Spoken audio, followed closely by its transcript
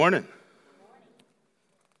Morning.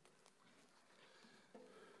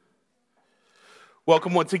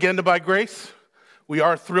 Welcome once again to By Grace. We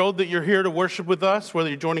are thrilled that you're here to worship with us, whether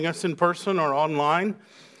you're joining us in person or online.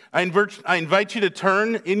 I invite you to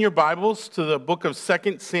turn in your Bibles to the book of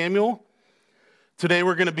 2 Samuel. Today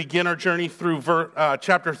we're going to begin our journey through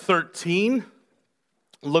chapter 13,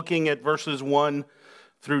 looking at verses 1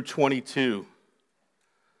 through 22.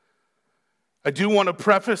 I do want to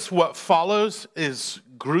preface what follows is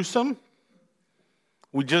gruesome.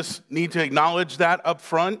 We just need to acknowledge that up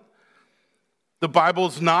front. The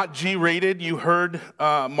Bible's not G-rated. You heard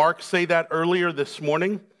Mark say that earlier this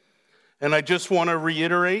morning. And I just want to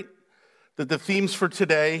reiterate that the themes for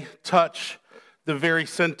today touch the very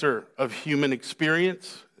center of human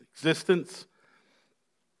experience, existence,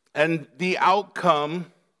 and the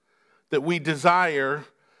outcome that we desire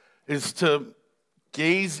is to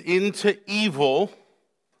gaze into evil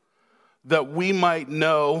that we might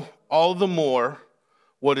know all the more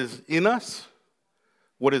what is in us,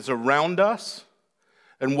 what is around us,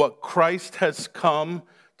 and what Christ has come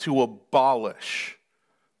to abolish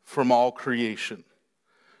from all creation.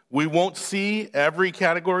 We won't see every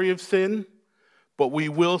category of sin, but we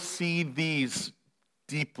will see these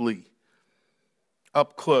deeply,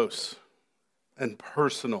 up close and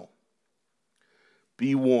personal.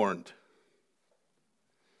 Be warned.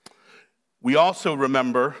 We also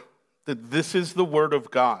remember that this is the Word of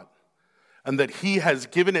God and that He has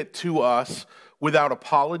given it to us without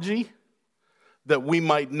apology, that we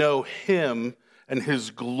might know Him and His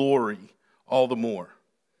glory all the more.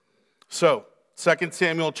 So, 2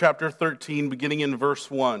 Samuel chapter 13, beginning in verse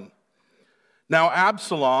 1. Now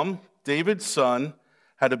Absalom, David's son,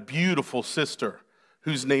 had a beautiful sister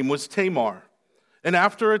whose name was Tamar. And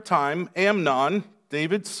after a time, Amnon,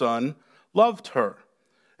 David's son, loved her.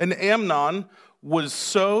 And Amnon was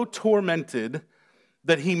so tormented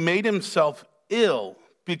that he made himself ill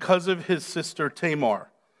because of his sister Tamar.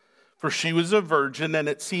 For she was a virgin, and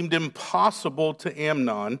it seemed impossible to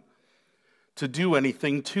Amnon to do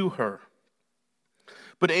anything to her.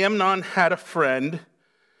 But Amnon had a friend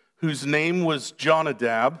whose name was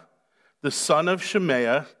Jonadab, the son of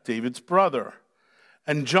Shemaiah, David's brother.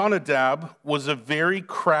 And Jonadab was a very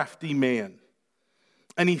crafty man.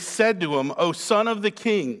 And he said to him, "O son of the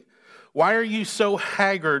king, why are you so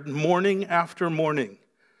haggard morning after morning?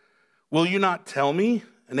 Will you not tell me?"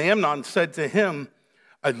 And Amnon said to him,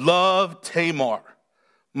 "I love Tamar,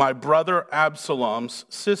 my brother Absalom's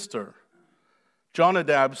sister."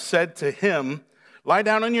 Jonadab said to him, "Lie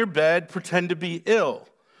down on your bed, pretend to be ill.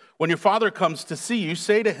 When your father comes to see you,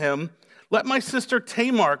 say to him, 'Let my sister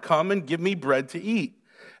Tamar come and give me bread to eat,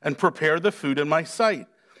 and prepare the food in my sight,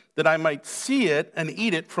 that I might see it and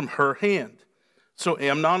eat it from her hand.'" So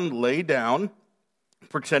Amnon lay down,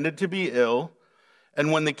 pretended to be ill,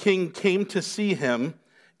 and when the king came to see him,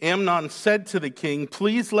 Amnon said to the king,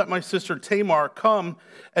 "Please let my sister Tamar come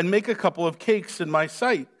and make a couple of cakes in my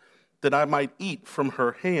sight, that I might eat from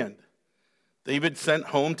her hand." David sent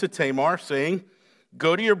home to Tamar, saying,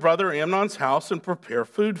 "Go to your brother Amnon's house and prepare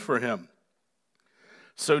food for him."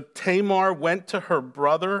 So Tamar went to her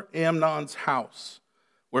brother Amnon's house,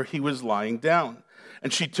 where he was lying down.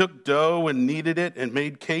 And she took dough and kneaded it and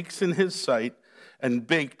made cakes in his sight and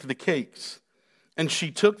baked the cakes. And she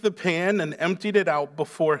took the pan and emptied it out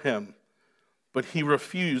before him, but he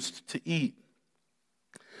refused to eat.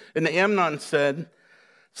 And Amnon said,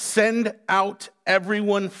 "Send out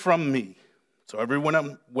everyone from me." So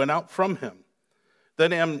everyone went out from him.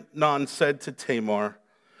 Then Amnon said to Tamar,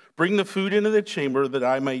 "Bring the food into the chamber that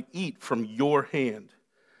I might eat from your hand."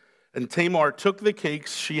 And Tamar took the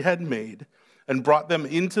cakes she had made and brought them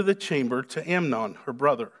into the chamber to Amnon, her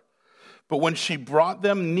brother. But when she brought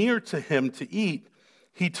them near to him to eat,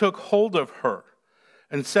 he took hold of her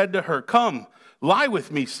and said to her, "Come, lie with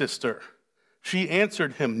me, sister." She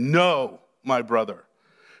answered him, "No, my brother,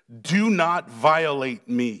 do not violate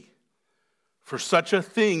me, for such a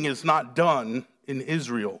thing is not done in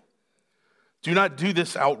Israel. Do not do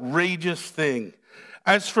this outrageous thing.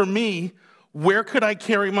 As for me, where could I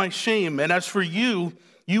carry my shame? And as for you,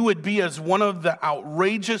 you would be as one of the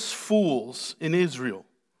outrageous fools in Israel.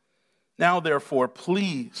 Now, therefore,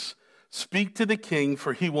 please speak to the king,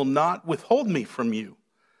 for he will not withhold me from you."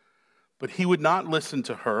 But he would not listen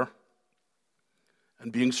to her.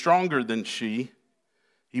 And being stronger than she,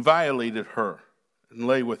 he violated her and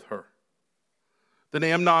lay with her. Then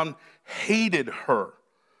Amnon hated her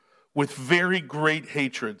with very great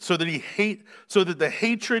hatred, so that the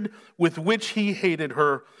hatred with which he hated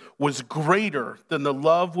her was greater than the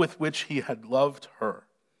love with which he had loved her.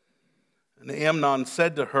 And Amnon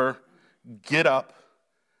said to her, "Get up,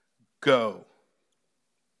 go."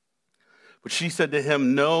 But she said to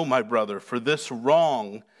him, "No, my brother, for this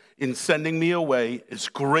wrong in sending me away is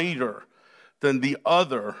greater than the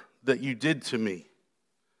other that you did to me."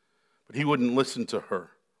 But he wouldn't listen to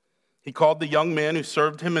her. He called the young man who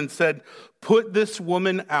served him and said, "Put this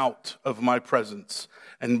woman out of my presence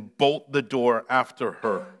and bolt the door after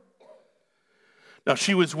her." Now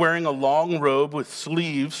she was wearing a long robe with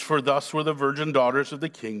sleeves, for thus were the virgin daughters of the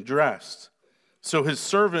king dressed. So his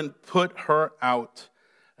servant put her out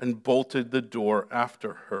and bolted the door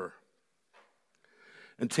after her.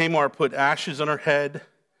 And Tamar put ashes on her head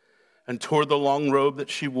and tore the long robe that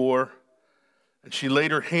she wore. And she laid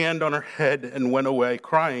her hand on her head and went away,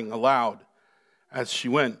 crying aloud as she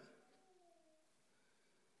went.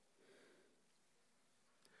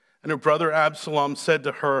 And her brother Absalom said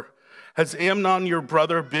to her, "Has Amnon your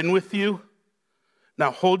brother been with you? Now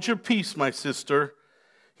hold your peace, my sister.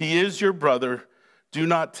 He is your brother. Do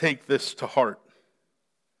not take this to heart."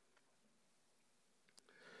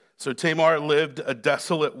 So Tamar lived a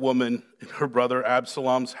desolate woman in her brother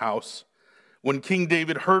Absalom's house. When King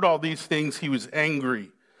David heard all these things, he was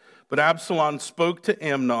angry. But Absalom spoke to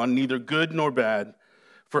Amnon, neither good nor bad,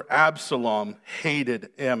 for Absalom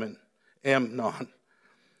hated Amnon,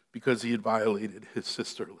 because he had violated his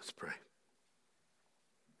sister. Let's pray.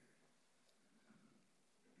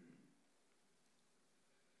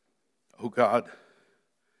 Oh God,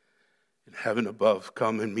 in heaven above,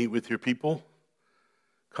 come and meet with your people.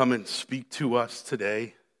 Come and speak to us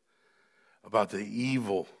today about the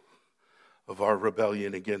evil of our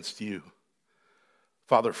rebellion against you.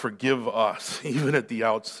 Father, forgive us, even at the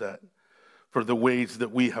outset, for the ways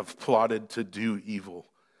that we have plotted to do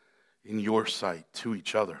evil in your sight to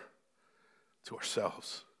each other, to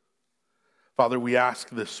ourselves. Father, we ask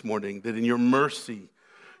this morning that in your mercy,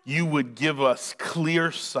 you would give us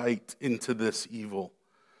clear sight into this evil.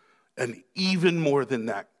 And even more than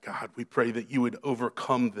that, God, we pray that you would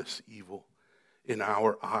overcome this evil in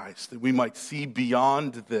our eyes, that we might see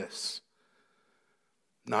beyond this,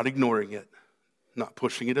 not ignoring it, not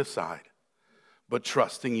pushing it aside, but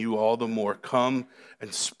trusting you all the more. Come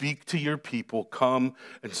and speak to your people. Come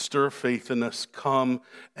and stir faith in us. Come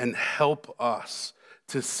and help us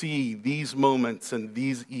to see these moments and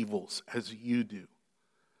these evils as you do.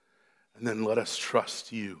 And then let us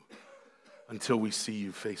trust you until we see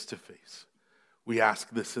you face to face. We ask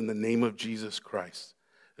this in the name of Jesus Christ,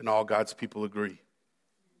 and all God's people agree.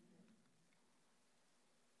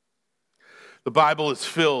 The Bible is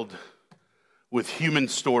filled with human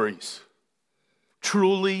stories,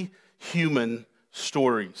 truly human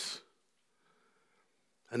stories.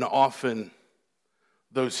 And often,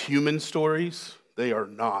 those human stories, they are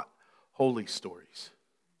not holy stories.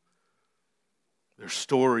 They're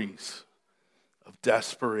stories of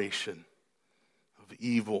desperation, of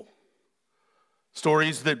evil.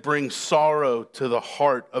 Stories that bring sorrow to the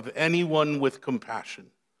heart of anyone with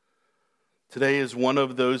compassion. Today is one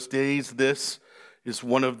of those days. This is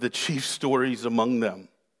one of the chief stories among them.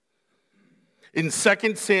 In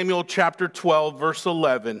 2 Samuel chapter 12, verse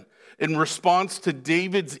 11, in response to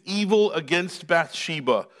David's evil against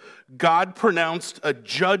Bathsheba, God pronounced a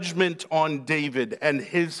judgment on David and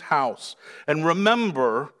his house. And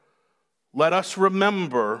let us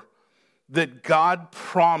remember that God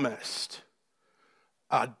promised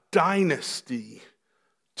a dynasty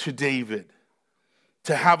to David,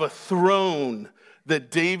 to have a throne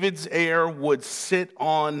that David's heir would sit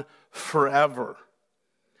on forever.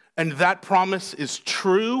 And that promise is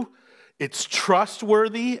true, it's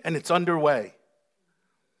trustworthy, and it's underway.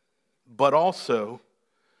 But also,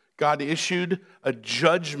 God issued a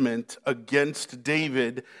judgment against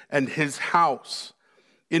David and his house.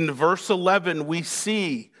 In verse 11, we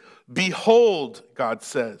see, "Behold," God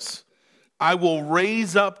says, "I will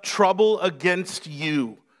raise up trouble against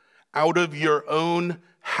you out of your own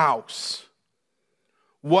house."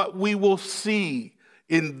 What we will see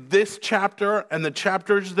in this chapter and the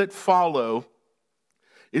chapters that follow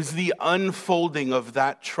is the unfolding of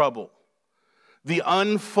that trouble, the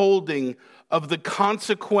unfolding of the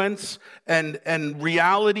consequence and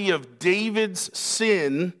reality of David's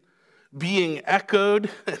sin being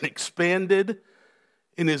echoed and expanded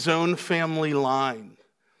in his own family line.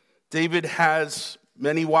 David has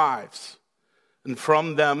many wives, and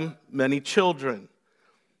from them many children.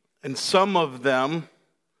 And some of them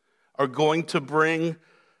are going to bring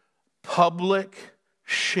public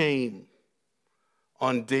shame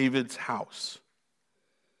on David's house.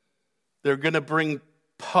 They're going to bring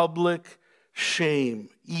public shame,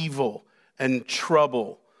 evil, and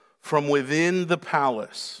trouble from within the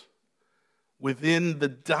palace, within the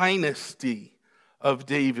dynasty of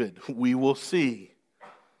David. We will see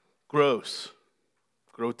grotesque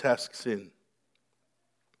sin.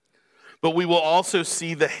 But we will also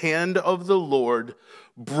see the hand of the Lord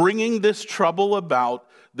bringing this trouble about,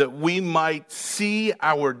 that we might see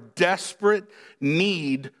our desperate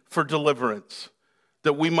need for deliverance,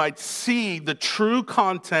 that we might see the true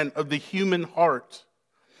content of the human heart.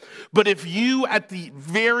 But if you, at the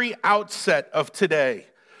very outset of today,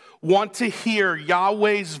 want to hear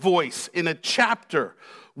Yahweh's voice in a chapter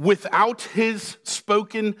without his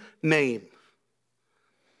spoken name,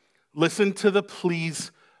 listen to the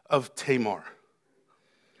pleas of Tamar.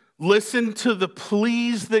 Listen to the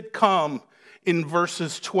pleas that come in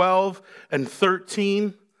verses 12 and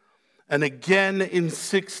 13, and again in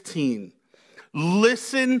 16.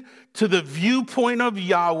 Listen to the viewpoint of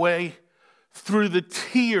Yahweh through the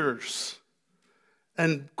tears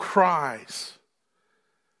and cries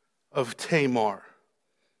of Tamar.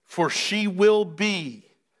 For she will be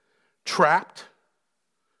trapped,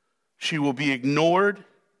 she will be ignored,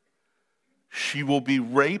 she will be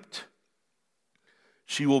raped,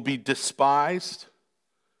 she will be despised,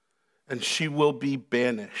 and she will be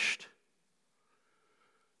banished.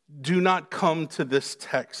 Do not come to this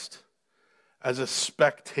text as a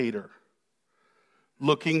spectator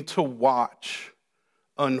looking to watch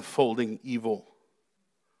unfolding evil.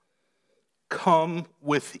 Come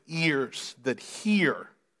with ears that hear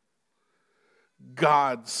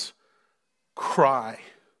God's cry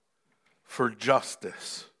for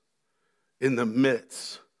justice in the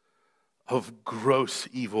midst of gross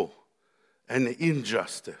evil and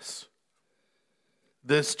injustice.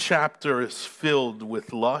 This chapter is filled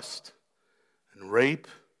with lust and rape,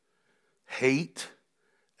 hate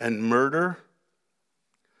and murder.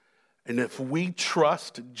 And if we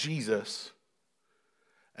trust Jesus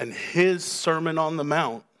and his Sermon on the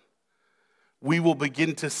Mount, we will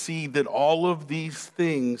begin to see that all of these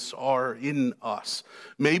things are in us.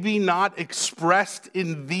 Maybe not expressed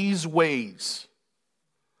in these ways,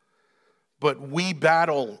 but we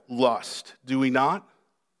battle lust, do we not?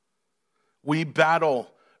 We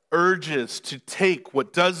battle urges to take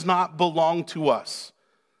what does not belong to us,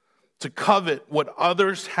 to covet what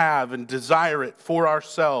others have and desire it for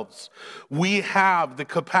ourselves. We have the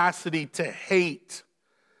capacity to hate,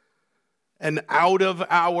 and out of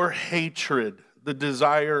our hatred, the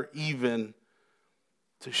desire even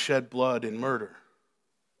to shed blood and murder.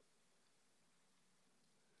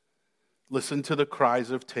 Listen to the cries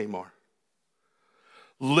of Tamar.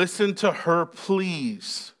 Listen to her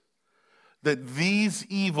pleas that these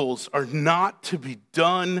evils are not to be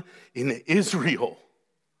done in Israel.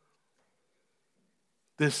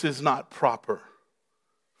 This is not proper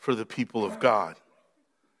for the people of God.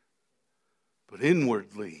 But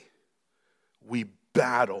inwardly, we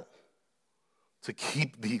battle to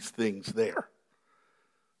keep these things there,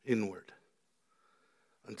 inward,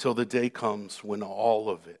 until the day comes when all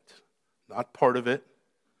of it, not part of it,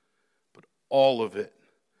 but all of it,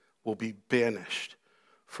 will be banished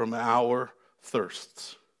from our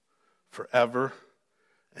thirsts forever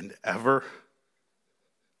and ever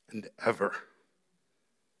and ever.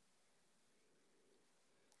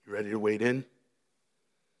 You ready to wade in?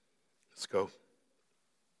 Let's go.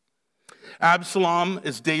 Absalom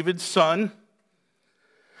is David's son,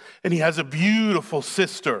 and he has a beautiful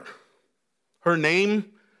sister. Her name,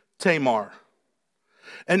 Tamar.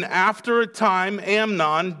 And after a time,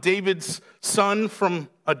 Amnon, David's son from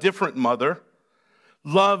a different mother,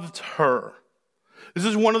 loved her. This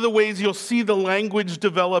is one of the ways you'll see the language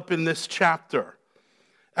develop in this chapter.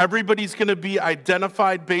 Everybody's going to be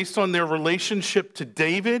identified based on their relationship to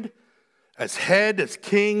David as head, as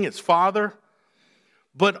king, as father,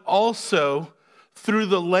 but also through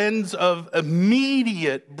the lens of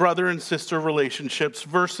immediate brother and sister relationships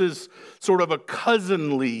versus sort of a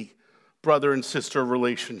cousinly brother and sister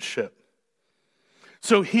relationship.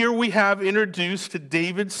 So here we have introduced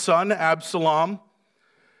David's son, Absalom,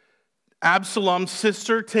 Absalom's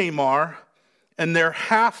sister, Tamar, and their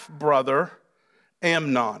half-brother,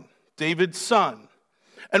 Amnon, David's son.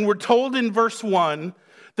 And we're told in verse 1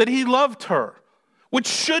 that he loved her, which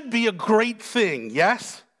should be a great thing,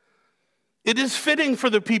 yes? It is fitting for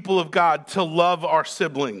the people of God to love our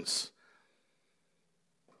siblings.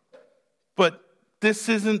 But this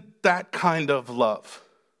isn't that kind of love.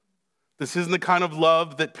 This isn't the kind of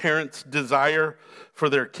love that parents desire for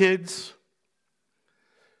their kids.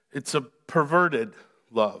 It's a perverted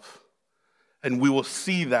love. And we will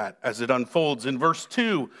see that as it unfolds. In verse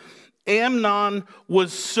 2, Amnon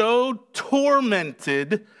was so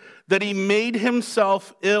tormented that he made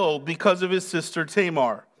himself ill because of his sister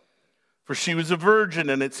Tamar. For she was a virgin,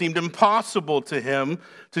 and it seemed impossible to him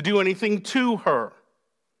to do anything to her.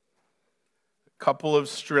 A couple of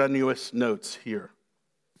strenuous notes here.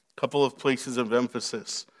 Couple of places of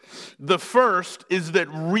emphasis. The first is that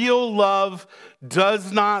real love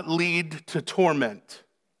does not lead to torment.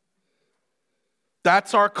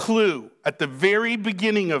 That's our clue at the very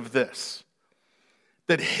beginning of this.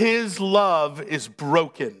 That his love is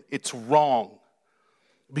broken. It's wrong.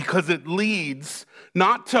 Because it leads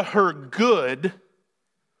not to her good,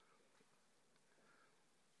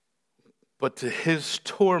 but to his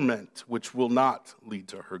torment, which will not lead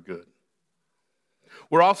to her good.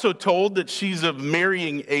 We're also told that she's of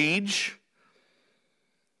marrying age,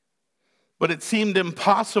 but it seemed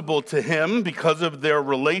impossible to him because of their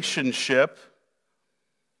relationship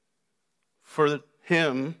for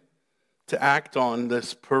him to act on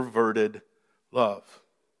this perverted love.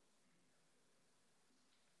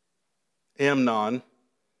 Amnon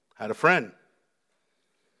had a friend,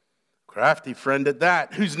 crafty friend at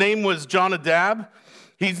that, whose name was Jonadab.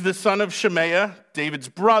 He's the son of Shemaiah, David's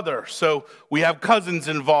brother. So we have cousins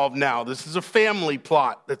involved now. This is a family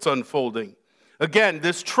plot that's unfolding. Again,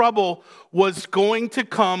 this trouble was going to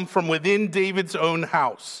come from within David's own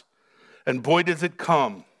house. And boy, does it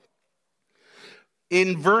come.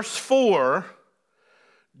 In verse 4,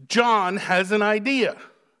 John has an idea.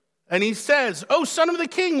 And he says, "Oh, son of the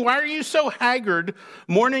king, why are you so haggard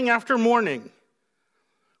morning after morning?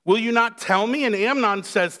 Will you not tell me?" And Amnon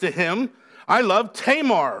says to him, "I love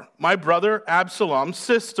Tamar, my brother Absalom's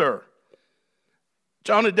sister."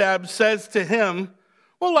 Jonadab says to him,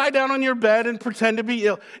 "Well, lie down on your bed and pretend to be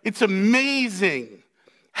ill." It's amazing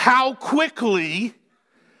how quickly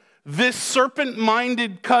this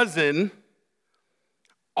serpent-minded cousin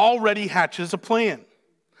already hatches a plan.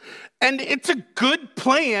 And it's a good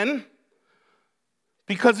plan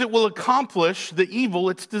because it will accomplish the evil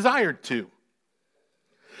it's desired to.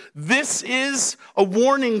 This is a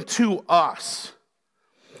warning to us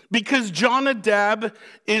because Jonadab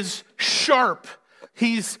is sharp.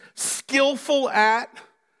 He's skillful at,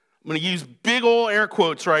 I'm going to use big old air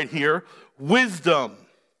quotes right here, wisdom.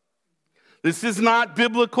 This is not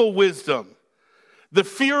biblical wisdom. The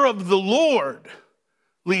fear of the Lord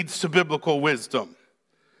leads to biblical wisdom.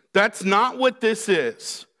 That's not what this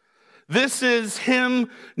is. This is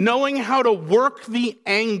him knowing how to work the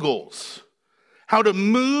angles, how to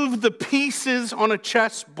move the pieces on a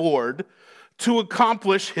chessboard to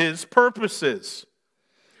accomplish his purposes.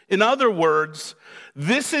 In other words,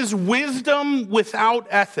 this is wisdom without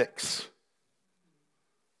ethics.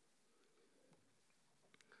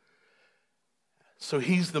 So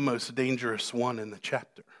he's the most dangerous one in the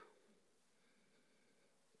chapter.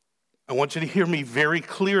 I want you to hear me very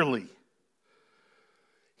clearly.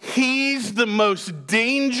 He's the most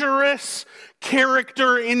dangerous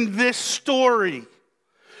character in this story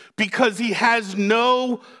because he has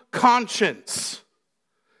no conscience.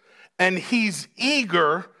 And he's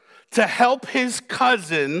eager to help his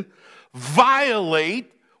cousin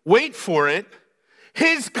violate, wait for it,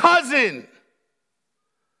 his cousin.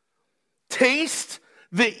 Taste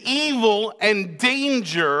the evil and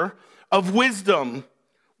danger of wisdom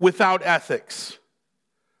without ethics.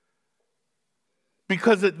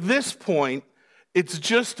 Because at this point, it's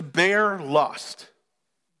just bare lust.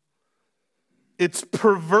 It's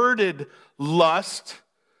perverted lust,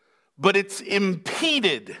 but it's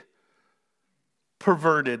impeded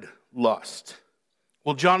perverted lust.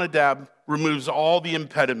 Well, Jonadab removes all the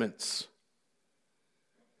impediments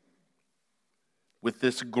with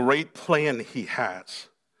this great plan he has.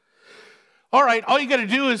 All right, all you got to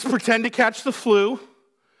do is pretend to catch the flu.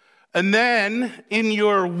 And then, in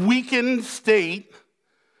your weakened state,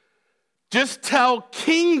 just tell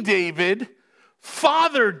King David,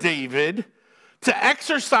 Father David, to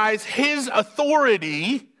exercise his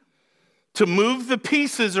authority to move the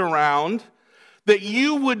pieces around, that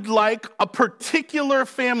you would like a particular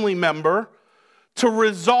family member to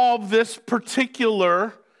resolve this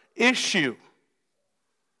particular issue.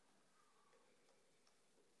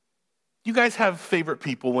 You guys have favorite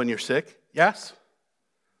people when you're sick? Yes?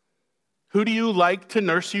 Who do you like to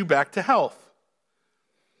nurse you back to health?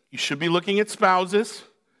 You should be looking at spouses,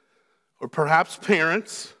 or perhaps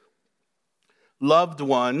parents, loved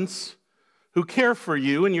ones who care for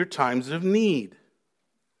you in your times of need.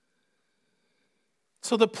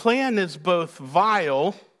 So the plan is both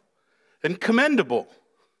vile and commendable.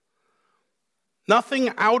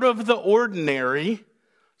 Nothing out of the ordinary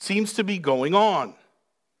seems to be going on.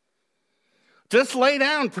 Just lay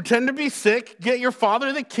down, pretend to be sick, get your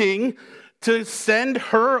father the king to send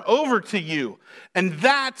her over to you. And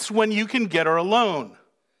that's when you can get her alone.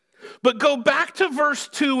 But go back to verse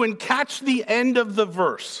 2 and catch the end of the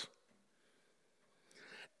verse.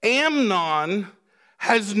 Amnon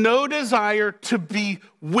has no desire to be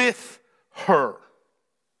with her.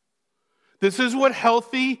 This is what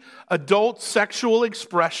healthy adult sexual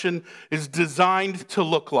expression is designed to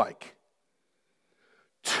look like.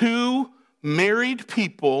 Two married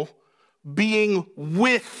people being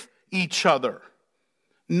with each other.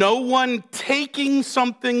 No one taking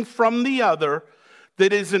something from the other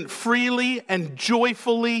that isn't freely and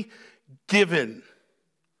joyfully given.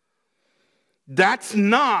 That's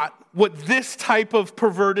not what this type of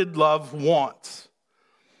perverted love wants.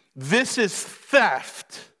 This is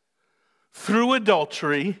theft through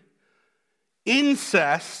adultery,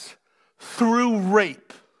 incest through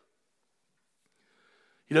rape.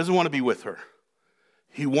 He doesn't want to be with her.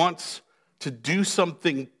 He wants to do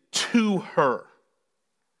something to her.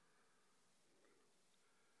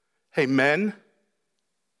 Hey, men,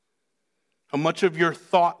 how much of your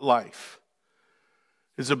thought life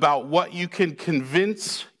is about what you can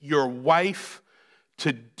convince your wife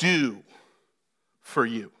to do for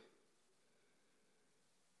you,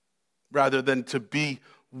 rather than to be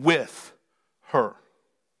with her?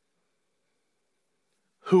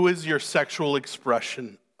 Who is your sexual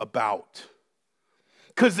expression about?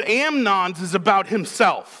 Because Amnon's is about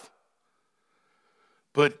himself.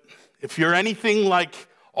 But if you're anything like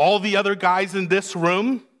all the other guys in this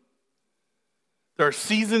room, there are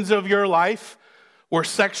seasons of your life where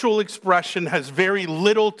sexual expression has very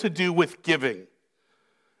little to do with giving,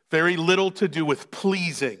 very little to do with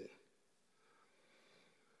pleasing,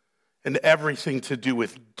 and everything to do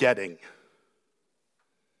with getting.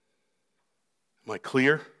 Am I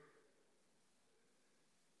clear?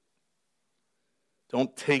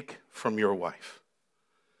 Don't take from your wife.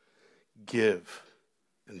 Give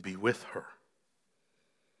and be with her.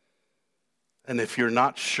 And if you're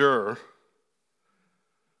not sure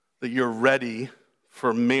that you're ready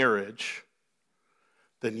for marriage,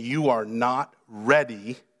 then you are not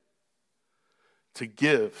ready to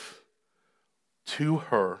give to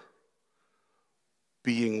her,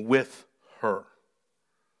 being with her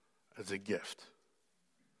as a gift.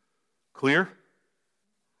 Clear?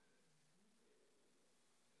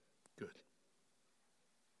 Good.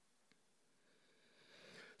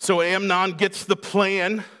 So Amnon gets the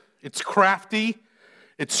plan. It's crafty.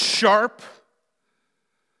 It's sharp.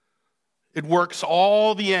 It works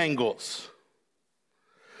all the angles.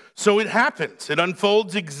 So it happens. It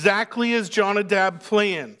unfolds exactly as Jonadab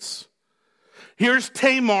plans. Here's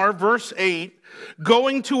Tamar, verse 8,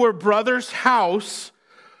 going to her brother's house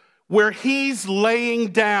where he's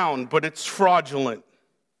laying down, but it's fraudulent.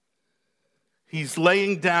 He's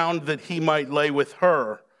laying down that he might lay with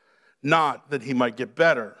her, not that he might get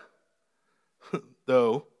better.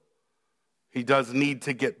 Though he does need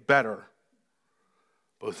to get better,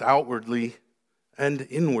 both outwardly and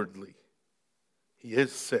inwardly. He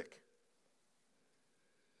is sick.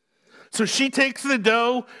 So she takes the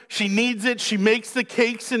dough, she kneads it, she makes the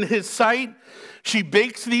cakes in his sight, she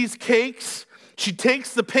bakes these cakes, she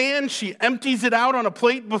takes the pan, she empties it out on a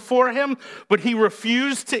plate before him, but he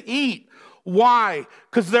refused to eat. Why?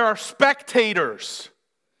 Because there are spectators.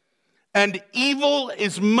 And evil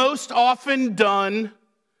is most often done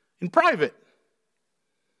in private,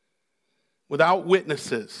 without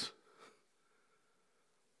witnesses.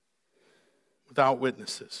 Without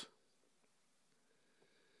witnesses.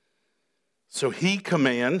 So he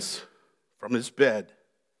commands from his bed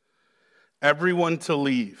everyone to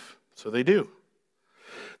leave. So they do.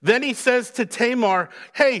 Then he says to Tamar,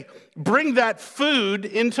 hey, bring that food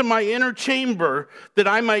into my inner chamber that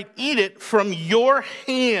I might eat it from your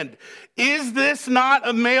hand. Is this not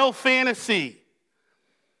a male fantasy?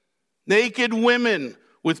 Naked women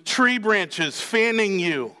with tree branches fanning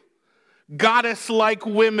you. Goddess-like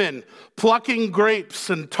women plucking grapes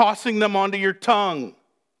and tossing them onto your tongue.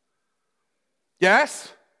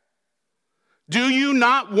 Yes? Do you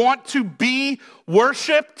not want to be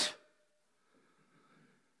worshiped?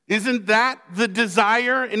 Isn't that the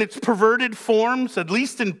desire in its perverted forms, at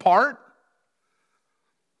least in part?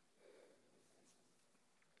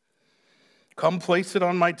 Come place it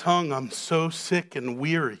on my tongue. I'm so sick and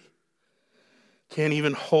weary. Can't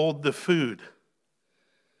even hold the food.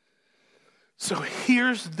 So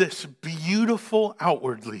here's this beautiful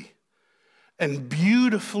outwardly and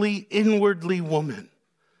beautifully inwardly woman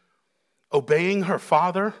obeying her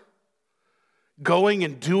father, going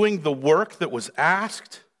and doing the work that was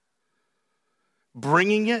asked,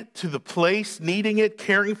 bringing it to the place, kneading it,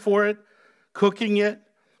 caring for it, cooking it,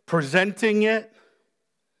 presenting it.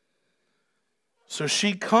 So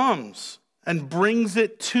she comes and brings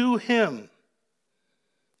it to him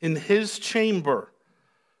in his chamber,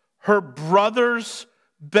 her brother's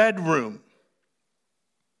bedroom.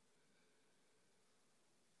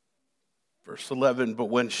 Verse 11, but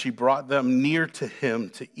when she brought them near to him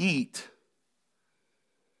to eat,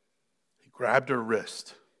 grabbed her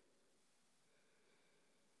wrist.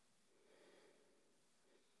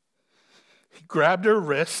 He grabbed her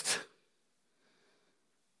wrist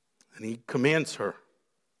and he commands her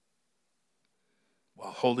while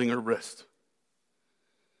holding her wrist.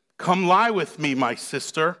 Come lie with me, my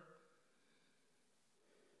sister.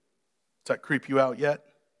 Does that creep you out yet?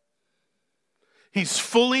 He's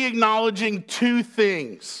fully acknowledging two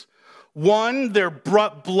things. One, they're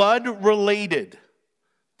blood related,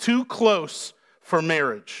 too close for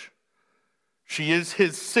marriage. She is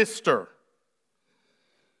his sister.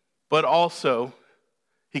 But also,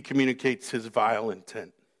 he communicates his vile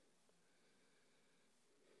intent.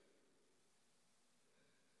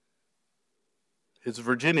 Her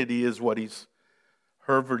virginity is what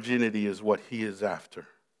he is after.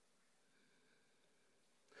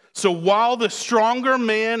 So while the stronger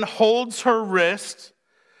man holds her wrist,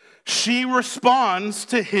 she responds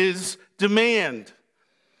to his demand.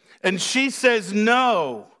 And she says,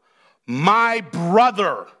 no, my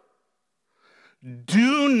brother,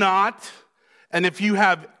 do not, and if you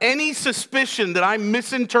have any suspicion that I'm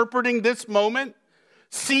misinterpreting this moment,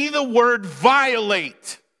 see the word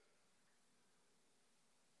violate.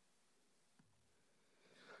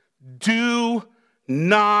 Do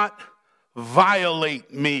not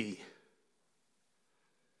violate me.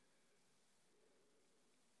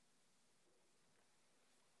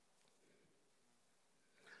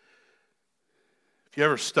 If you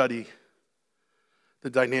ever study the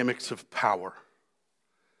dynamics of power,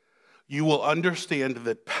 you will understand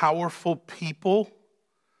that powerful people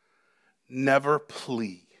never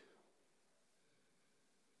plea.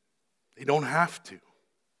 They don't have to.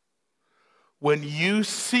 When you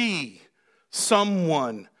see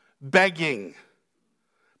someone begging,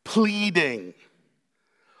 pleading,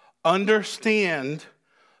 understand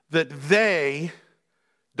that they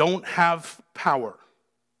don't have power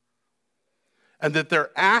and that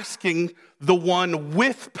they're asking the one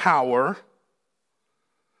with power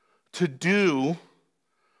to do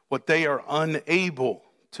what they are unable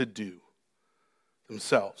to do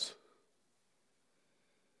themselves.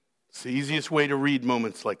 It's the easiest way to read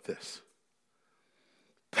moments like this.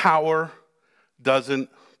 Power doesn't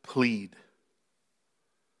plead.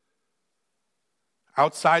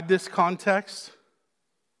 Outside this context,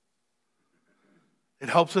 it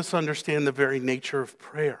helps us understand the very nature of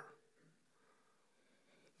prayer.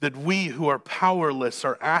 That we who are powerless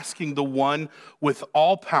are asking the one with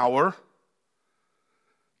all power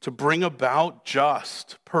to bring about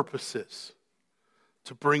just purposes,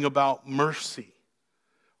 to bring about mercy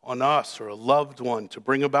on us or a loved one, to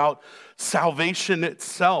bring about salvation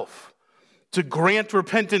itself, to grant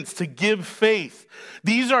repentance, to give faith.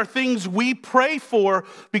 These are things we pray for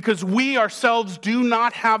because we ourselves do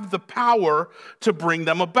not have the power to bring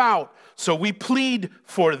them about. So we plead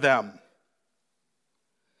for them.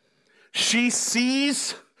 She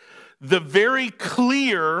sees the very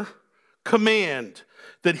clear command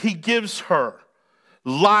that he gives her,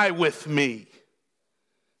 lie with me.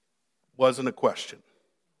 Wasn't a question.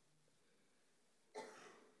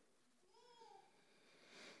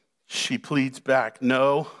 She pleads back,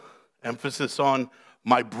 no, emphasis on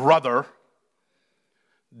my brother,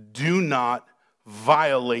 do not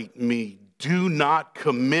violate me. Do not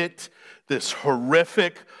commit this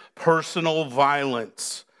horrific personal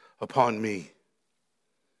violence upon me.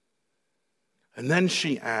 And then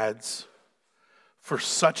she adds, for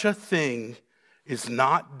such a thing is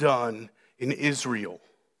not done in Israel.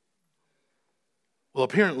 Well,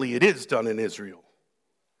 apparently it is done in Israel.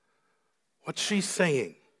 What's she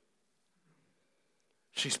saying?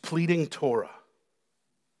 She's pleading Torah.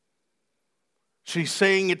 She's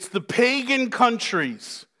saying it's the pagan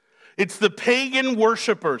countries, it's the pagan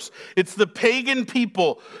worshipers, it's the pagan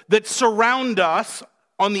people that surround us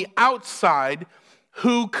on the outside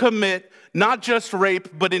who commit not just rape,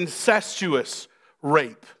 but incestuous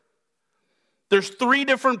rape. There's 3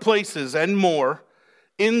 different places and more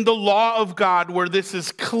in the law of God where this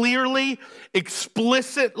is clearly,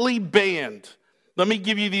 explicitly banned. Let me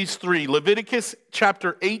give you these 3. Leviticus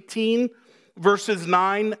chapter 18, verses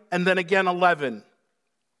 9, and then again 11.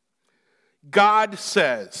 God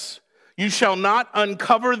says, you shall not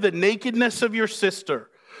uncover the nakedness of your sister,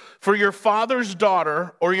 for your father's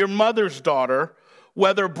daughter or your mother's daughter,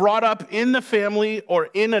 whether brought up in the family or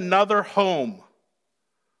in another home.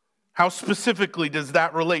 How specifically does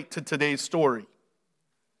that relate to today's story?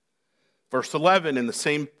 Verse 11 in the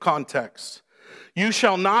same context. You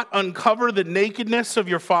shall not uncover the nakedness of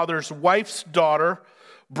your father's wife's daughter,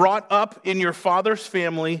 brought up in your father's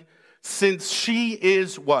family, since she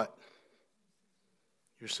is what?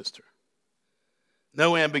 Your sister.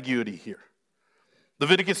 No ambiguity here.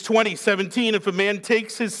 Leviticus 20:17, if a man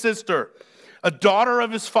takes his sister, a daughter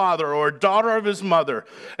of his father or a daughter of his mother,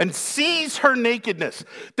 and sees her nakedness,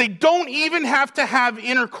 they don't even have to have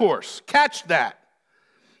intercourse. Catch that.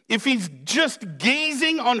 If he's just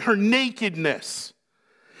gazing on her nakedness,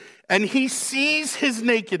 and he sees his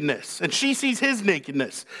nakedness, and she sees his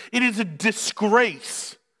nakedness, it is a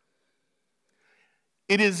disgrace.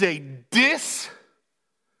 It is a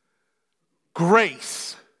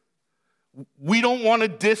disgrace. We don't want to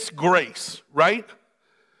disgrace, right?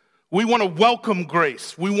 We want to welcome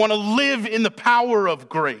grace. We want to live in the power of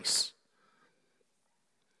grace.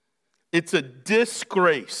 It's a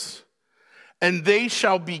disgrace. And they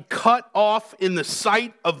shall be cut off in the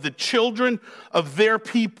sight of the children of their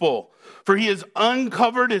people. For he has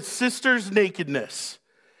uncovered his sister's nakedness,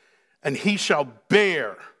 and he shall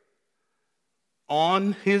bear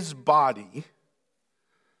on his body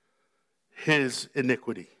his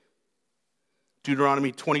iniquity.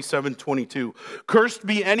 Deuteronomy 27:22. Cursed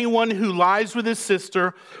be anyone who lies with his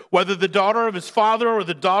sister, whether the daughter of his father or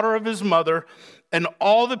the daughter of his mother. And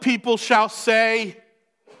all the people shall say,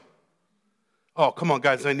 oh, come on,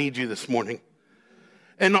 guys, I need you this morning.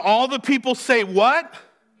 And all the people say what?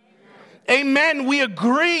 Amen. We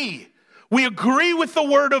agree. We agree with the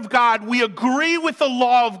word of God. We agree with the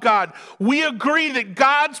law of God. We agree that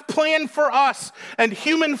God's plan for us and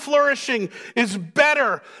human flourishing is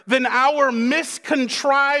better than our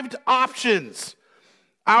miscontrived options,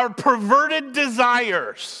 our perverted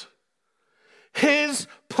desires. His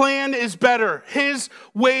plan is better. His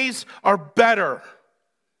ways are better.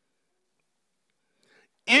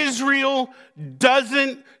 Israel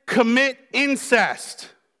doesn't commit incest,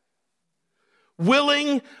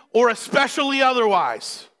 willing or especially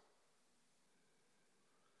otherwise,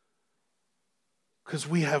 because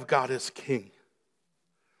we have God as King,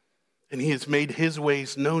 and he has made his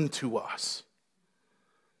ways known to us.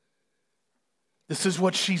 This is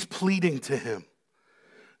what she's pleading to him.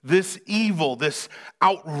 This evil, this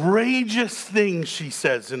outrageous thing, she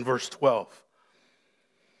says in verse 12.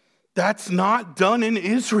 That's not done in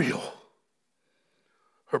Israel.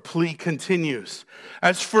 Her plea continues.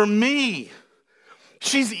 As for me,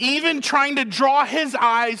 she's even trying to draw his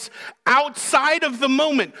eyes outside of the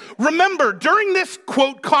moment. Remember, during this,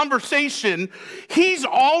 quote, conversation, he's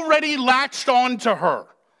already latched on to her.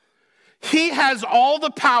 He has all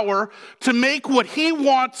the power to make what he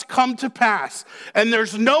wants come to pass. And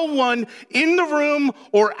there's no one in the room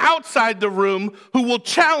or outside the room who will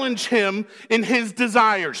challenge him in his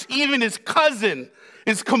desires. Even his cousin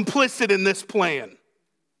is complicit in this plan.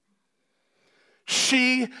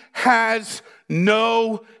 She has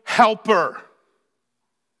no helper.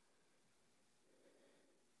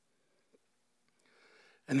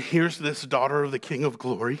 And here's this daughter of the King of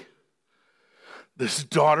Glory, this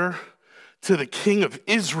daughter to the King of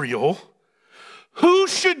Israel. Who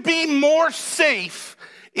should be more safe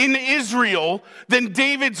in Israel than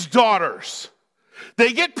David's daughters?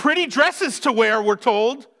 They get pretty dresses to wear, we're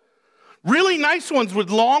told. Really nice ones with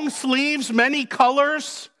long sleeves, many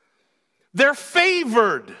colors. They're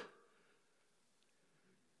favored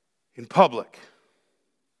in public.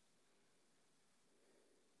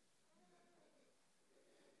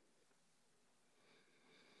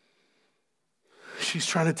 She's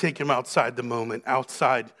trying to take him outside the moment,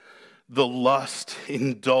 outside the lust,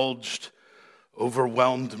 indulged,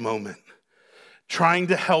 overwhelmed moment. Trying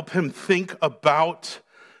to help him think about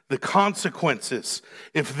the consequences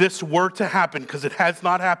if this were to happen, because it has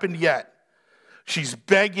not happened yet. She's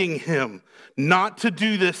begging him not to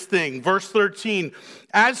do this thing. Verse 13,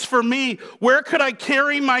 as for me, where could I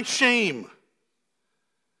carry my shame?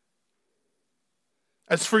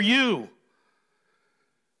 As for you,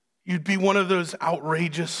 you'd be one of those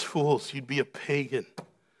outrageous fools. You'd be a pagan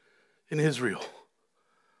in Israel.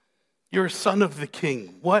 You're a son of the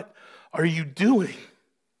king. What are you doing?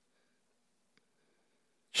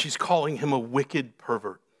 She's calling him a wicked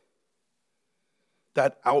pervert.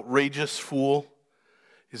 That outrageous fool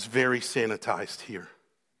is very sanitized here.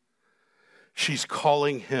 She's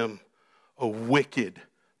calling him a wicked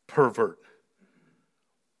pervert.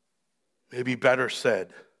 Maybe better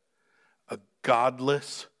said, a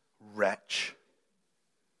godless wretch.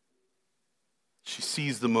 She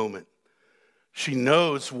sees the moment. She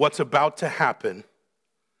knows what's about to happen.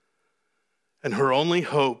 And her only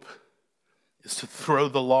hope is to throw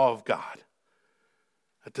the law of God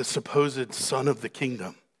at the supposed son of the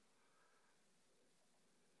kingdom.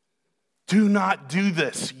 Do not do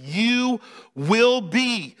this. You will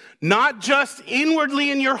be, not just inwardly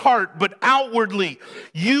in your heart, but outwardly,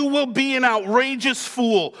 you will be an outrageous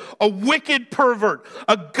fool, a wicked pervert,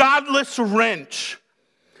 a godless wretch.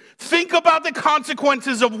 Think about the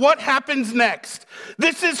consequences of what happens next.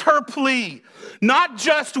 This is her plea. Not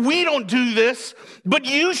just we don't do this, but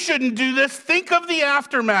you shouldn't do this. Think of the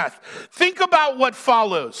aftermath. Think about what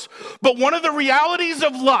follows. But one of the realities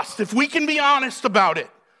of lust, if we can be honest about it,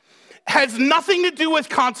 has nothing to do with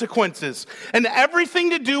consequences and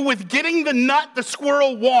everything to do with getting the nut the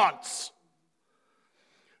squirrel wants.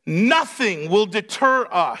 Nothing will deter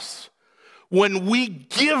us when we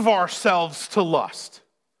give ourselves to lust.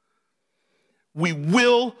 We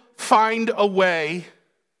will find a way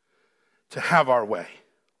to have our way.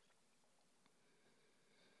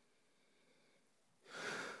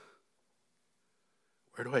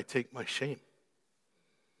 Where do I take my shame?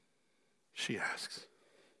 She asks.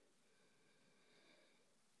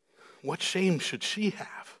 What shame should she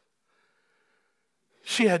have?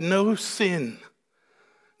 She had no sin,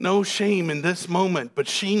 no shame in this moment, but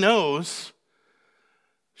she knows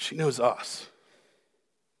us.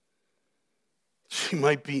 She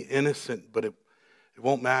might be innocent, but it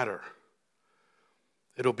won't matter.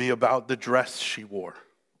 It'll be about the dress she wore.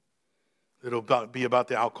 It'll be about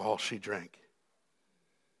the alcohol she drank.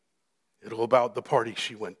 It'll be about the party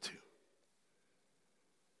she went to.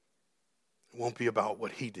 It won't be about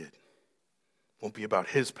what he did. It won't be about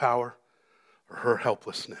his power or her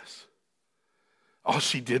helplessness. All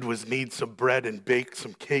she did was knead some bread and bake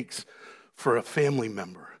some cakes for a family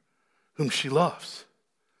member whom she loves,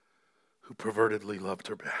 who pervertedly loved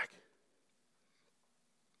her back.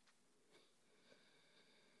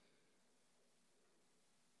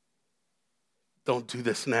 Don't do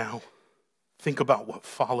this now. Think about what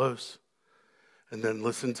follows, and then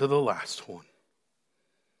listen to the last one.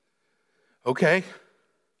 Okay,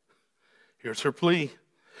 here's her plea.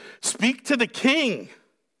 Speak to the king.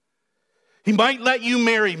 He might let you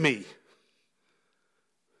marry me.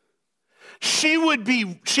 She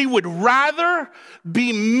would rather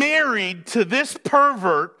be married to this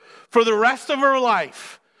pervert for the rest of her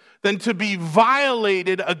life than to be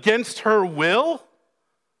violated against her will.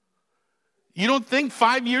 You don't think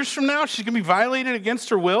 5 years from now she's going to be violated against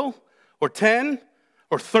her will? Or 10?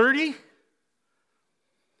 Or 30?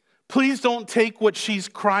 Please don't take what she's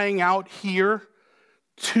crying out here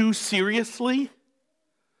too seriously.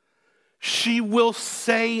 She will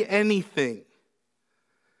say anything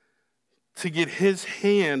to get his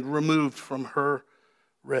hand removed from her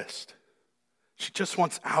wrist. She just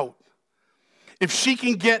wants out. If she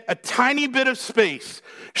can get a tiny bit of space,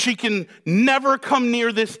 she can never come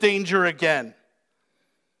near this danger again.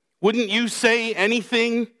 Wouldn't you say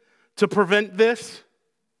anything to prevent this?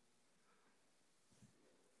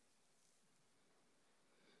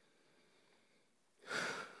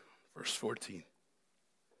 Verse 14.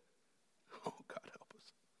 Oh, God help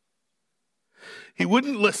us. He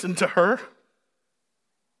wouldn't listen to her.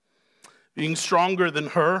 Being stronger than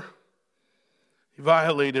her, he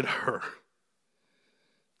violated her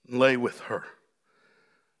and lay with her.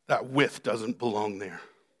 That with doesn't belong there.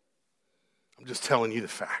 I'm just telling you the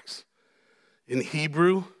facts. In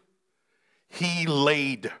Hebrew, he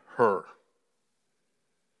laid her.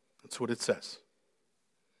 That's what it says.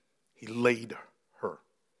 He laid her.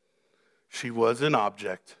 She was an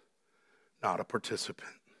object, not a participant.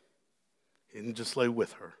 He didn't just lay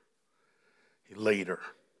with her. He laid her.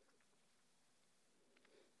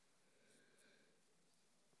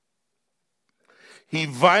 He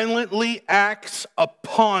violently acts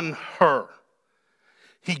upon her.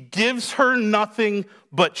 He gives her nothing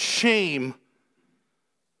but shame,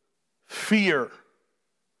 fear,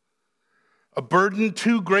 a burden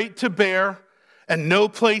too great to bear, and no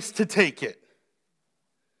place to take it.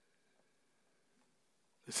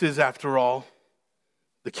 This is, after all,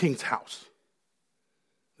 the king's house.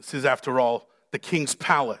 This is, after all, the king's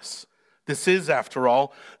palace. This is, after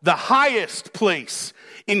all, the highest place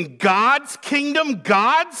in God's kingdom,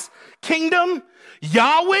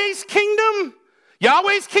 Yahweh's kingdom.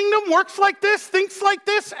 Yahweh's kingdom works like this, thinks like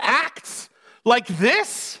this, acts like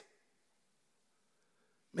this.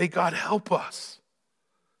 May God help us.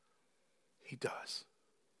 He does.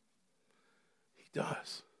 He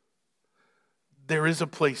does. There is a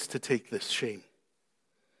place to take this shame.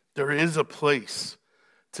 There is a place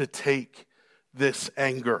to take this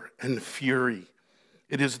anger and fury.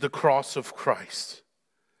 It is the cross of Christ.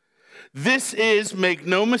 This is, make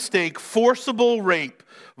no mistake, forcible rape,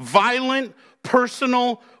 violent,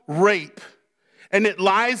 personal rape. And it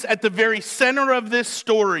lies at the very center of this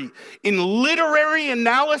story. In literary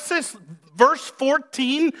analysis, verse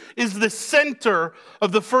 14 is the center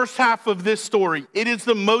of the first half of this story. It is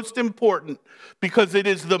the most important because it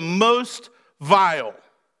is the most vile.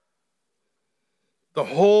 The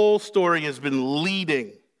whole story has been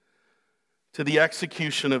leading to the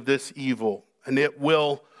execution of this evil, and it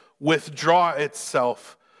will withdraw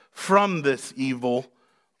itself from this evil,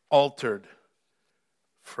 altered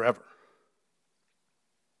forever.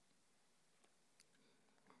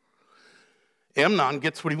 Amnon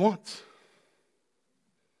gets what he wants.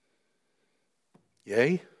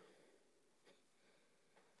 Yay.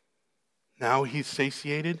 Now he's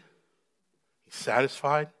satiated. He's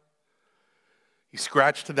satisfied. He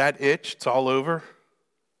scratched to that itch. It's all over.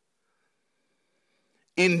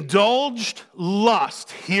 Indulged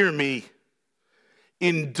lust, hear me.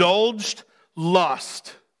 Indulged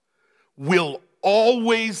lust will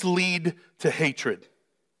always lead to hatred.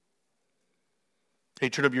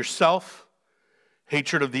 Hatred of yourself,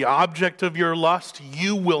 hatred of the object of your lust.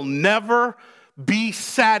 You will never be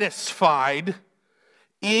satisfied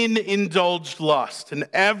in indulged lust. And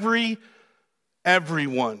everyone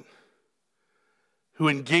who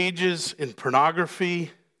engages in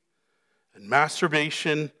pornography and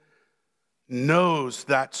masturbation knows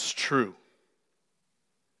that's true.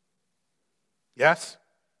 Yes?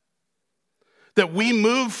 That we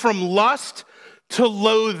move from lust to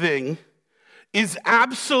loathing is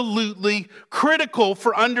absolutely critical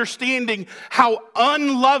for understanding how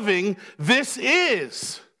unloving this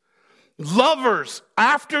is. Lovers,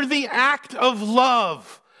 after the act of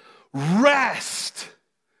love, rest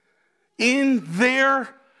in their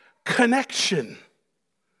connection,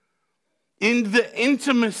 in the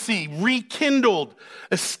intimacy, rekindled,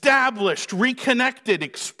 established, reconnected,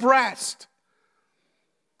 expressed.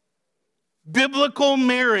 Biblical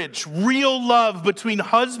marriage, real love between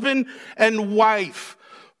husband and wife,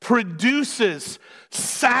 produces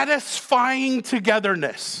satisfying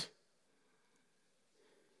togetherness.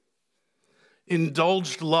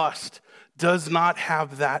 Indulged lust does not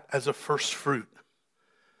have that as a first fruit.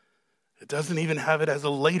 It doesn't even have it as a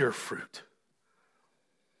later fruit.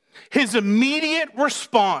 His immediate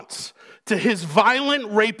response to his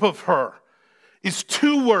violent rape of her is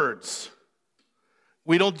 2 words.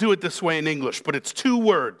 We don't do it this way in English, but it's 2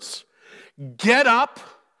 words. Get up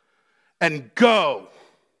and go.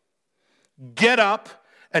 Get up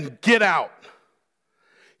and get out.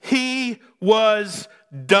 He was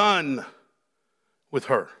done with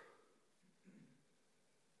her.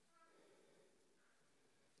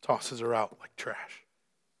 Tosses her out like trash.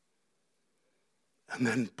 And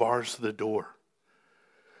then bars the door.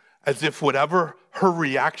 As if whatever her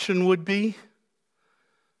reaction would be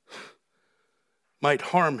might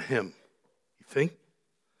harm him. You think?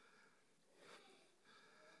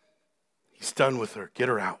 He's done with her. Get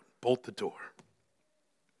her out. Bolt the door.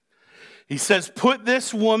 He says, put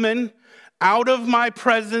this woman out of my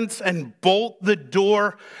presence and bolt the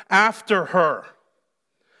door after her.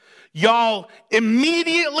 Y'all,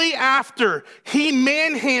 immediately after he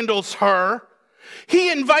manhandles her,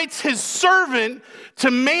 he invites his servant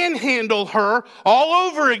to manhandle her all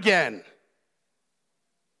over again.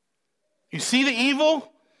 You see the evil?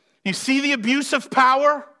 You see the abuse of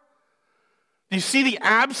power? You see the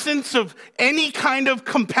absence of any kind of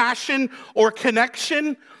compassion or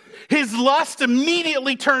connection? His lust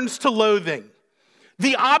immediately turns to loathing.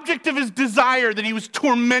 The object of his desire that he was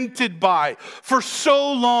tormented by for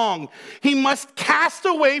so long, he must cast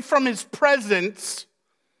away from his presence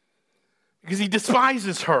because he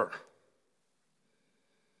despises her.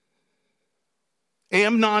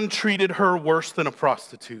 Amnon treated her worse than a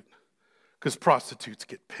prostitute because prostitutes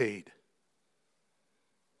get paid.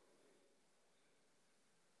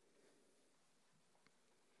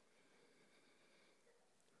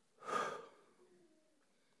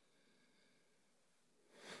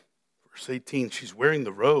 Verse 18, she's wearing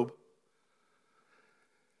the robe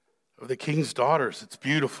of the king's daughters. It's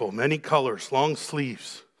beautiful, many colors, long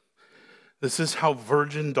sleeves. This is how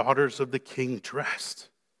virgin daughters of the king dressed.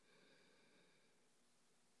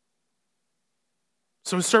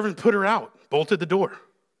 So his servant put her out, bolted the door.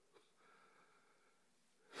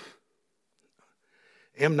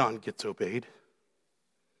 Amnon gets obeyed.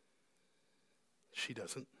 She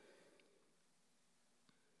doesn't.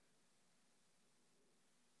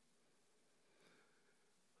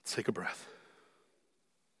 Let's take a breath.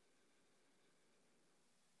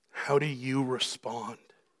 How do you respond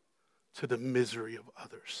to the misery of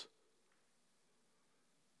others?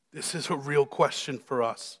 This is a real question for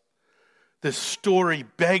us. This story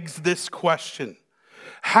begs this question.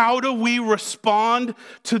 How do we respond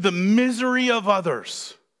to the misery of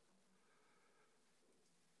others?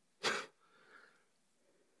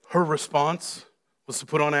 Her response was to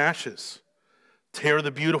put on ashes, tear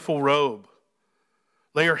the beautiful robe,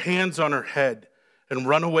 lay her hands on her head, and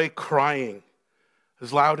run away crying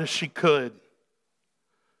as loud as she could.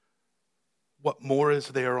 what more is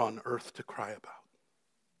there on earth to cry about?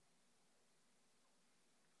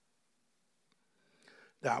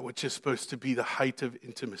 That which is supposed to be the height of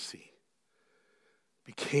intimacy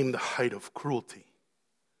became the height of cruelty.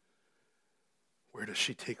 Where does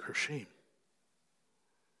she take her shame?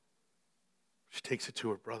 She takes it to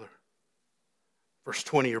her brother. Verse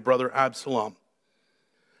 20, her brother Absalom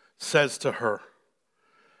says to her,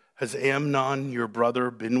 has Amnon, your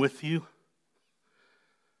brother, been with you?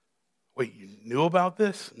 Wait, you knew about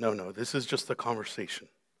this? No, this is just a conversation.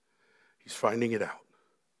 He's finding it out.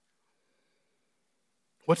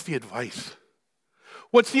 What's the advice?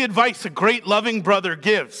 What's the advice a great loving brother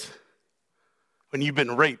gives when you've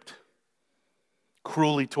been raped,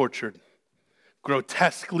 cruelly tortured,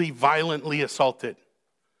 grotesquely, violently assaulted?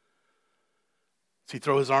 Does he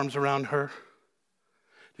throw his arms around her?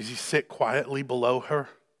 Does he sit quietly below her,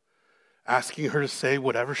 asking her to say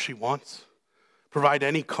whatever she wants? Provide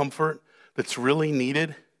any comfort that's really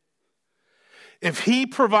needed? If he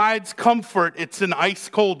provides comfort, it's an ice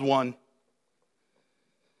cold one.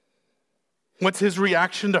 What's his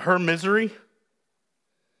reaction to her misery?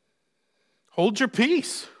 Hold your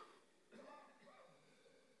peace.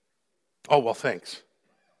 Oh, well, thanks.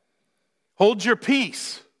 Hold your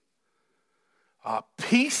peace.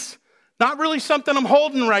 Peace? Not really something I'm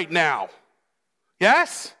holding right now.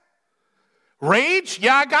 Yes? Rage?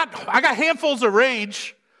 Yeah, I got handfuls of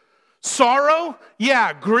rage. Sorrow?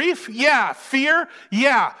 Yeah. Grief? Yeah. Fear?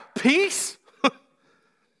 Yeah. Peace?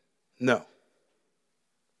 No.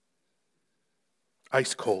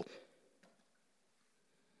 Ice cold.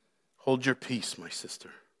 Hold your peace, my sister.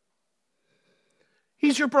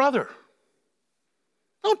 He's your brother.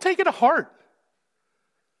 Don't take it to heart.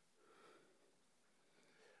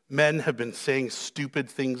 Men have been saying stupid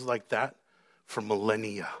things like that for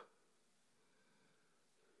millennia.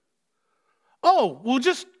 Oh, well,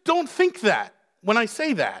 just don't think that when I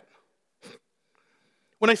say that.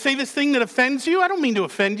 When I say this thing that offends you, I don't mean to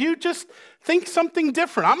offend you. Just think something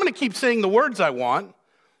different. I'm going to keep saying the words I want.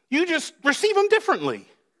 You just receive them differently.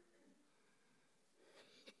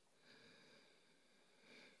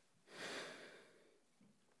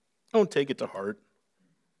 Don't take it to heart.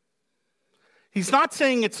 He's not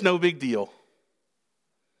saying it's no big deal.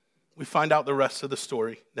 We find out the rest of the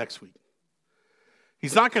story next week.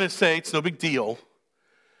 He's not going to say it's no big deal.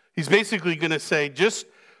 He's basically going to say just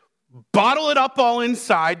bottle it up all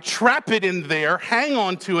inside, trap it in there, hang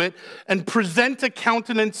on to it, and present a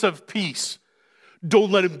countenance of peace. Don't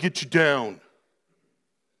let him get you down.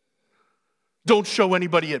 Don't show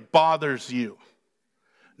anybody it bothers you.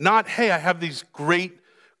 Not, hey, I have these great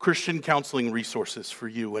Christian counseling resources for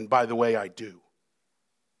you, and by the way, I do.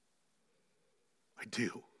 I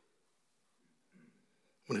do.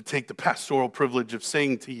 I'm going to take the pastoral privilege of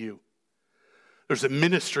saying to you, there's a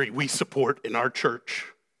ministry we support in our church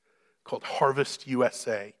called Harvest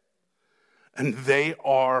USA. And they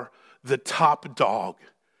are the top dog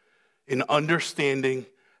in understanding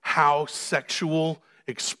how sexual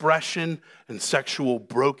expression and sexual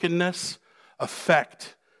brokenness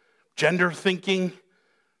affect gender thinking,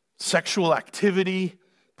 sexual activity,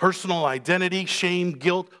 personal identity, shame,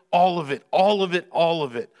 guilt, all of it.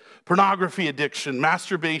 Pornography addiction,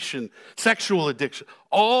 masturbation, sexual addiction,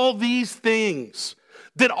 all these things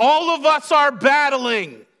that all of us are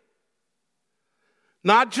battling.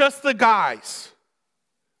 Not just the guys,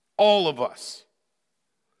 all of us.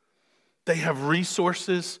 They have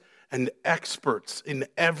resources and experts in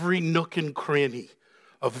every nook and cranny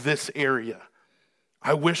of this area.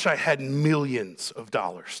 I wish I had millions of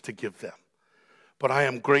dollars to give them. But I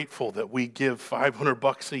am grateful that we give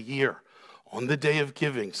 $500 a year on the day of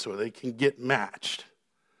giving so they can get matched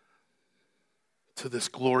to this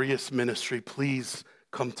glorious ministry. Please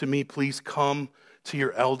come to me. Please come to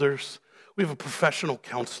your elders. We have a professional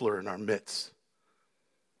counselor in our midst.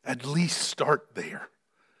 At least start there.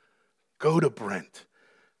 Go to Brent.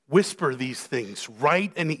 Whisper these things.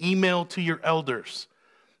 Write an email to your elders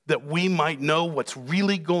that we might know what's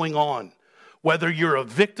really going on, whether you're a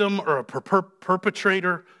victim or a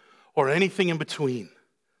perpetrator or anything in between.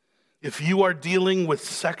 If you are dealing with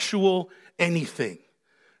sexual anything,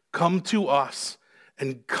 come to us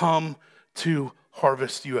and come to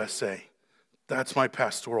Harvest USA. That's my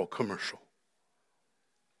pastoral commercial.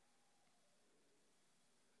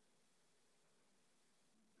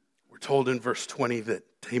 We're told in verse 20 that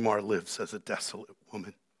Tamar lives as a desolate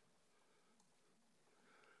woman.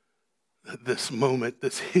 That this moment,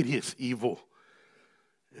 this hideous evil,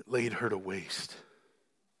 it laid her to waste.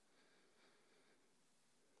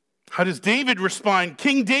 How does David respond?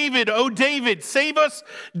 King David, oh David, save us,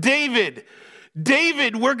 David.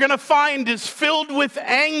 David, we're going to find, is filled with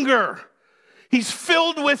anger. He's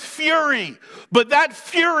filled with fury, but that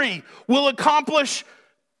fury will accomplish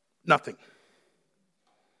nothing.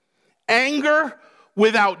 Anger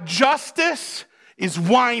without justice is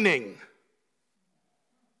whining.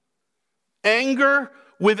 Anger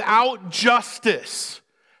without justice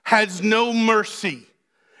has no mercy.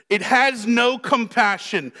 It has no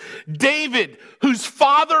compassion. David, who's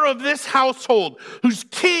father of this household, who's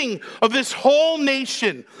king of this whole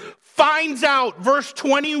nation, finds out, verse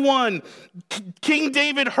 21, King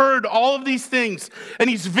David heard all of these things, and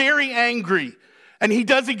he's very angry, and he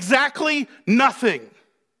does exactly nothing.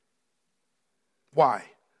 Why?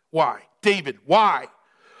 Why? David, why?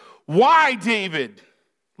 Why, David?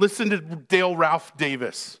 Listen to Dale Ralph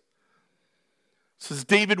Davis. It says,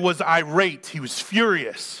 David was irate. He was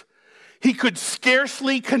furious. He could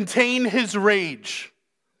scarcely contain his rage.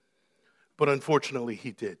 But unfortunately,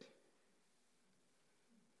 he did.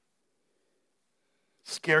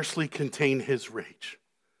 Scarcely contain his rage.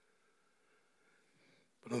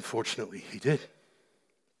 But unfortunately, he did.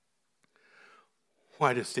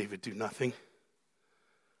 Why does David do nothing?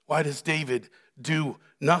 Why does David do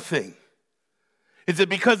nothing? Is it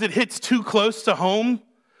because it hits too close to home?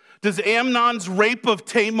 Does Amnon's rape of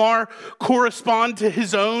Tamar correspond to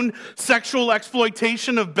his own sexual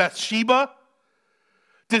exploitation of Bathsheba?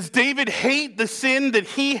 Does David hate the sin that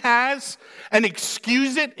he has and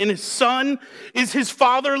excuse it in his son? Is his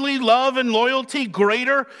fatherly love and loyalty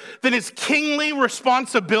greater than his kingly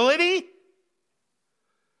responsibility?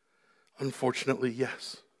 Unfortunately,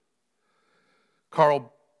 yes.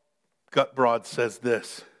 Carl Gutbrod says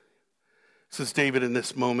this. He says, David in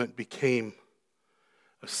this moment became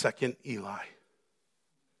a second Eli.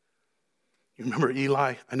 You remember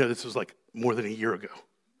Eli? I know this was like more than a year ago.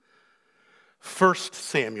 1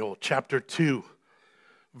 Samuel chapter 2,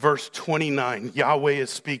 verse 29, Yahweh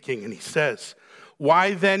is speaking, and he says,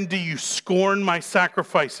 why then do you scorn my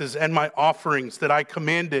sacrifices and my offerings that I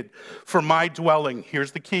commanded for my dwelling?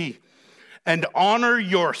 Here's the key. And honor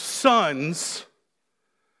your sons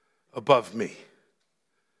above me.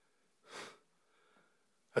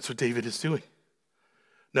 That's what David is doing.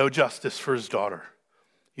 No justice for his daughter.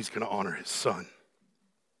 He's going to honor his son.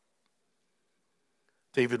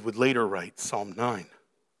 David would later write Psalm 9.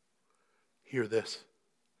 Hear this.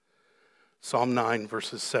 Psalm 9,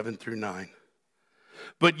 verses 7 through 9.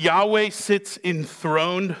 But Yahweh sits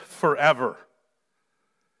enthroned forever.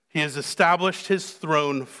 He has established his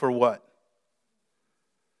throne for what?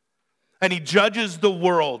 And he judges the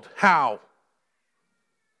world. How?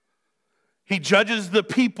 He judges the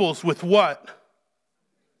peoples with what?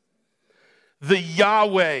 The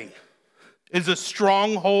Yahweh is a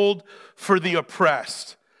stronghold for the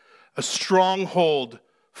oppressed. A stronghold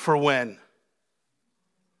for when?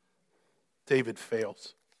 David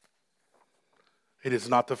fails. It is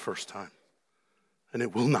not the first time, and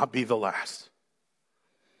it will not be the last.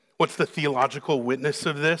 What's the theological witness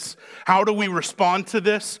of this? How do we respond to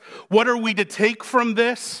this? What are we to take from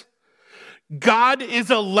this? God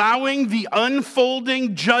is allowing the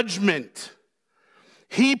unfolding judgment.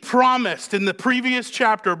 He promised in the previous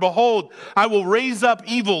chapter, behold, I will raise up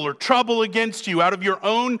evil or trouble against you out of your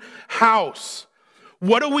own house.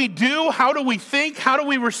 What do we do? How do we think? How do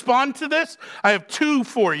we respond to this? I have two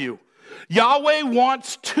for you. Yahweh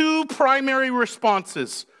wants two primary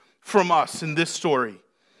responses from us in this story.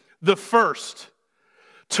 The first,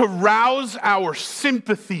 to rouse our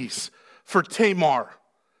sympathies for Tamar,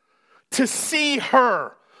 to see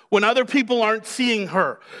her when other people aren't seeing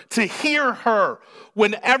her, to hear her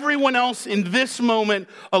when everyone else in this moment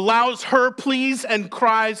allows her pleas and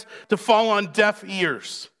cries to fall on deaf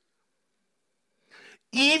ears.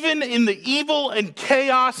 Even in the evil and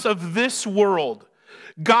chaos of this world,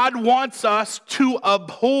 God wants us to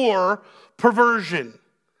abhor perversion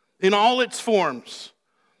in all its forms,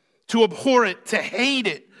 to abhor it, to hate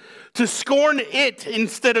it, to scorn it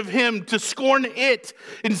instead of him, to scorn it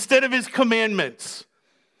instead of his commandments.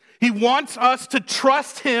 He wants us to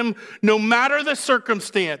trust him no matter the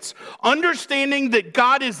circumstance, understanding that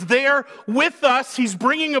God is there with us. He's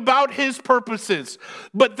bringing about his purposes,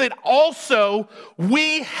 but that also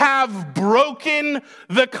we have broken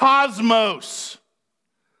the cosmos.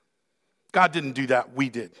 God didn't do that, we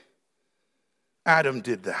did. Adam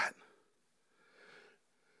did that.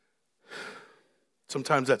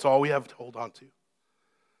 Sometimes that's all we have to hold on to.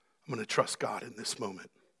 I'm going to trust God in this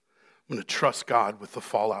moment. I'm going to trust God with the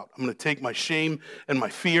fallout. I'm going to take my shame and my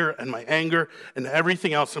fear and my anger and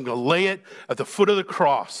everything else. I'm going to lay it at the foot of the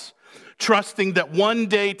cross, trusting that one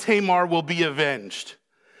day Tamar will be avenged.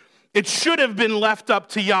 It should have been left up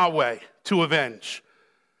to Yahweh to avenge.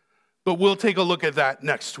 But we'll take a look at that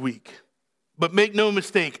next week. But make no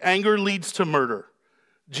mistake, anger leads to murder.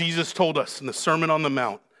 Jesus told us in the Sermon on the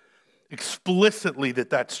Mount explicitly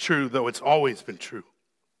that that's true, though it's always been true.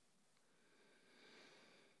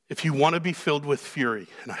 If you want to be filled with fury,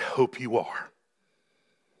 and I hope you are,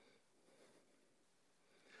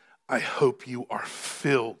 I hope you are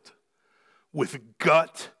filled with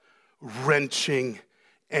gut-wrenching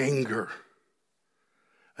anger,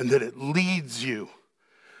 and that it leads you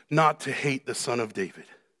not to hate the Son of David,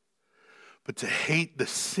 but to hate the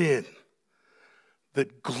sin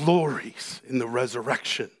that glories in the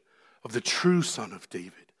resurrection of the true Son of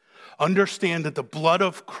David. Understand that the blood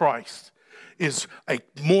of Christ is a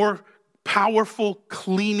more powerful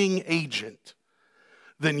cleaning agent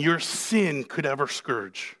than your sin could ever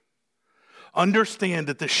scourge. Understand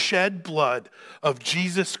that the shed blood of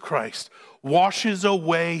Jesus Christ washes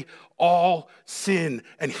away all sin,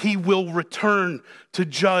 and he will return to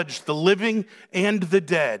judge the living and the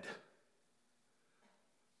dead.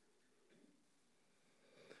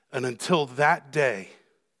 And until that day,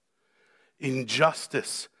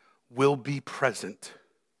 injustice will be present,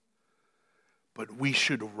 but we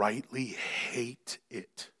should rightly hate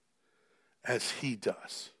it as he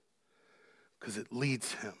does, because it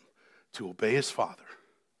leads him to obey his Father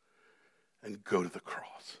and go to the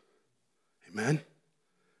cross. Amen?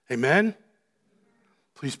 Amen?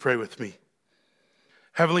 Please pray with me.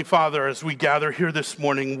 Heavenly Father, as we gather here this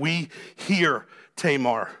morning, we hear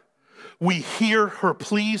Tamar. We hear her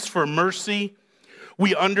pleas for mercy.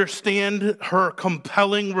 We understand her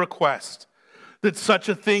compelling request that such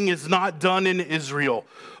a thing is not done in Israel.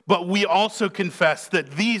 But we also confess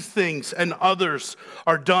that these things and others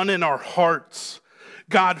are done in our hearts.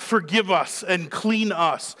 God, forgive us and clean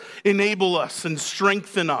us, enable us and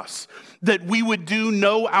strengthen us, that we would do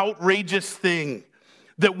no outrageous thing,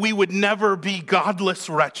 that we would never be godless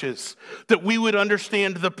wretches, that we would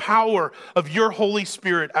understand the power of your Holy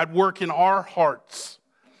Spirit at work in our hearts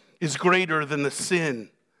is greater than the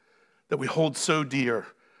sin that we hold so dear,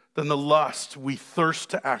 than the lust we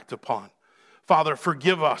thirst to act upon. Father,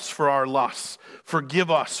 forgive us for our lusts.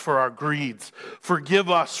 Forgive us for our greeds. Forgive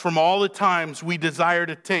us from all the times we desire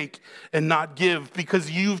to take and not give,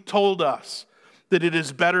 because you've told us that it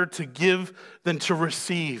is better to give than to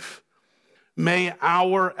receive. May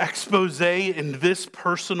our expose in this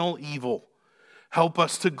personal evil help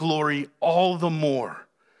us to glory all the more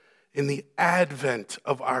in the advent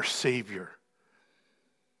of our Savior.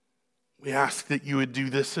 We ask that you would do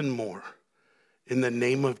this and more in the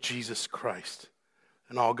name of Jesus Christ.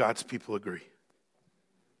 And all God's people agree.